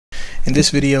In this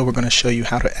video we're going to show you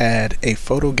how to add a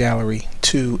photo gallery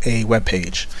to a web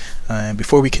page. And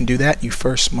before we can do that, you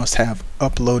first must have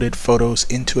uploaded photos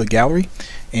into a gallery,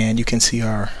 and you can see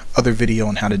our other video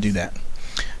on how to do that.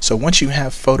 So once you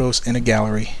have photos in a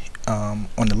gallery, on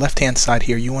the left hand side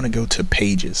here you want to go to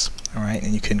pages, alright,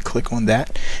 and you can click on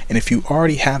that, and if you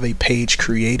already have a page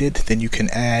created, then you can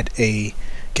add a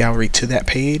gallery to that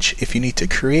page. If you need to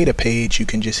create a page, you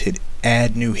can just hit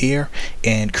add new here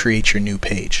and create your new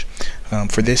page.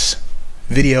 For this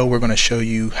video we're going to show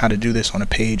you how to do this on a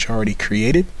page already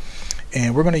created,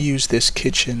 and we're going to use this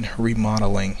kitchen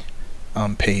remodeling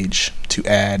page to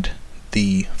add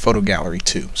the photo gallery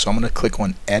to. So I'm going to click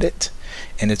on edit,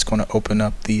 and it's going to open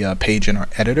up the page in our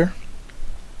editor.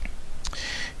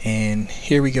 And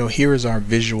here we go. Here is our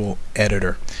visual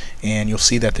editor, and you'll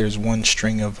see that there's one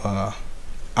string of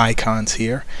icons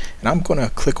here, and I'm going to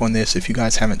click on this. If you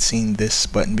guys haven't seen this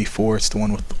button before, it's the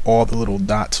one with all the little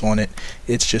dots on it.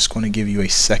 It's just going to give you a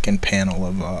second panel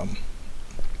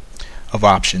of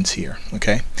options here.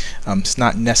 Okay, it's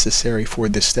not necessary for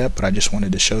this step, but I just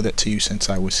wanted to show that to you since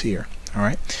I was here.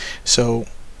 Alright, so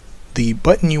the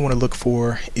button you want to look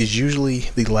for is usually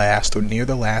the last or near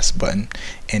the last button,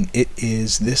 and it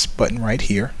is this button right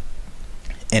here,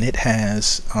 and it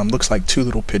has looks like two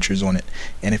little pictures on it,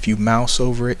 and if you mouse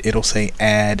over it, it'll say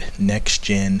add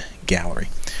NextGen gallery.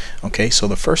 Okay, so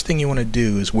the first thing you want to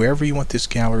do is wherever you want this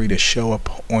gallery to show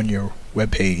up on your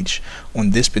web page, on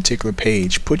this particular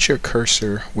page, put your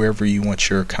cursor wherever you want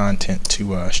your content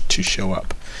to show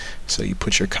up. So you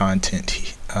put your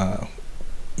content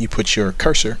you put your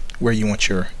cursor where you want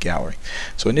your gallery.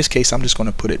 So in this case I'm just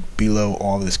going to put it below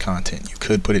all of this content. You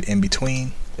could put it in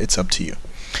between, it's up to you.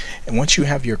 And once you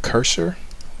have your cursor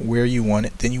where you want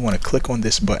it, then you want to click on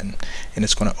this button, and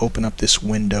it's going to open up this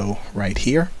window right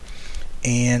here.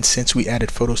 And since we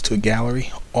added photos to a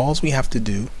gallery, all we have to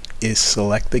do is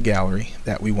select the gallery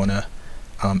that we want to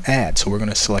add. So we're going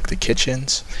to select the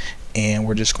kitchens, and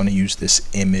we're just going to use this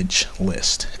image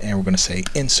list, and we're going to say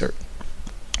insert.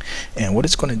 And what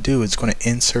it's going to do is going to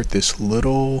insert this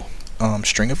little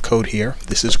string of code here.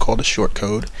 This is called a short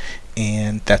code,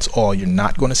 and that's all. You're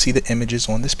not going to see the images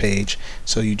on this page,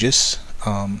 so you just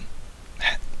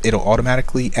it'll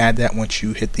automatically add that once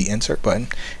you hit the insert button,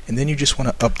 and then you just want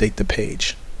to update the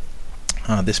page.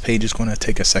 This page is going to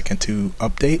take a second to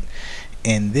update,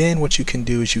 and then what you can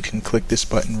do is you can click this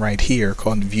button right here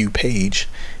called view page,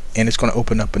 and it's going to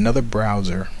open up another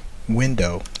browser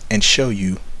window and show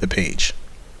you the page.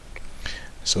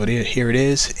 So here it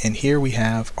is, and here we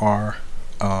have our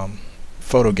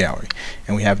photo gallery,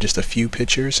 and we have just a few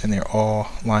pictures, and they're all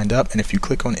lined up, and if you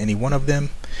click on any one of them,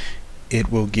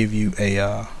 it will give you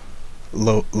a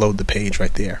load the page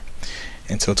right there.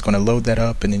 And so it's going to load that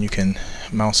up, and then you can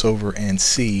mouse over and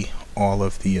see all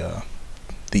of the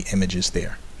images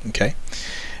there. Okay,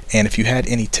 and if you had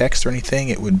any text or anything,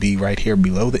 it would be right here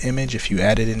below the image if you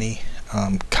added any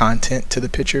content to the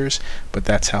pictures, but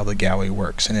that's how the gallery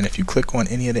works. And then if you click on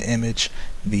any of the image,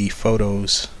 the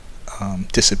photos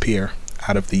disappear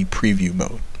out of the preview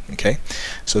mode. Okay,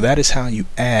 so that is how you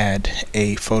add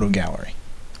a photo gallery.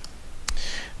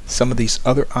 Some of these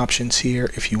other options here,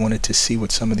 if you wanted to see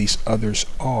what some of these others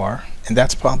are, and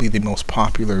that's probably the most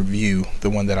popular view, the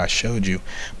one that I showed you,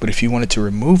 but if you wanted to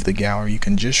remove the gallery, you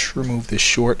can just remove this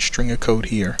short string of code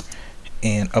here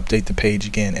and update the page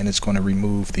again, and it's going to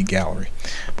remove the gallery.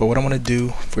 But what I'm going to do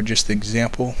for just the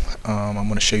example, I'm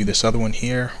going to show you this other one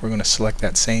here. We're going to select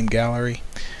that same gallery,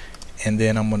 and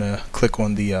then I'm going to click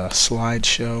on the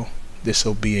slideshow. This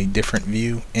will be a different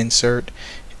view. Insert.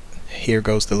 Here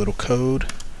goes the little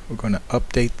code. We're going to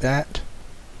update that,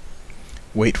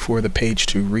 wait for the page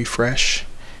to refresh,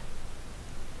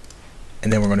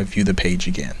 and then we're going to view the page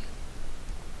again.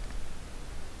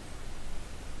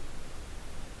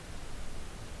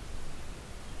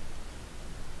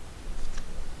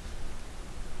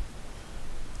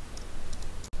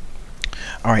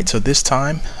 Alright, so this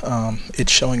time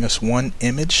it's showing us one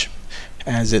image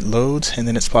as it loads, and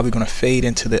then it's probably going to fade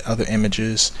into the other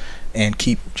images and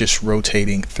keep just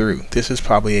rotating through. This is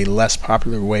probably a less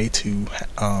popular way to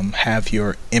have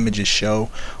your images show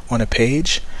on a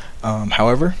page.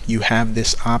 However, you have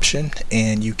this option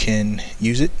and you can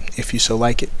use it if you so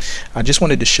like it. I just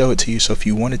wanted to show it to you, so if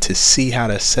you wanted to see how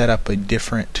to set up a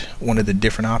one of the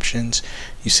different options,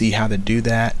 you see how to do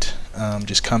that.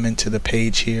 Just come into the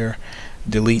page here,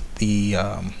 delete the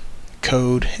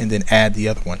code, and then add the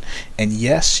other one. And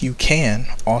yes, you can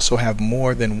also have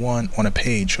more than one on a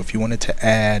page. So if you wanted to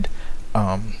add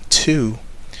two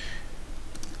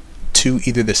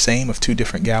either the same of two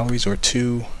different galleries or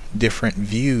two different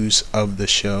views of the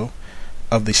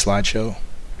slideshow,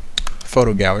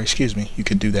 photo gallery, excuse me, you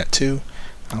could do that too.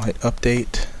 I'll hit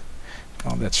update.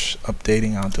 While that's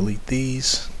updating, I'll delete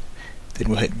these. Then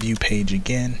we'll hit view page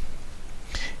again,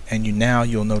 and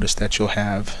you'll notice that you'll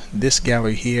have this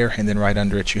gallery here, and then right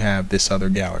under it you have this other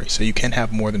gallery. So you can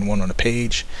have more than one on a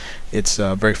page. It's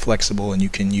very flexible, and you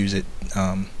can use it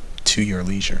to your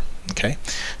leisure. Okay,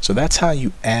 so that's how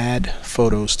you add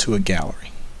photos to a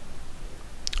gallery.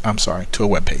 I'm sorry, to a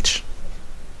web page.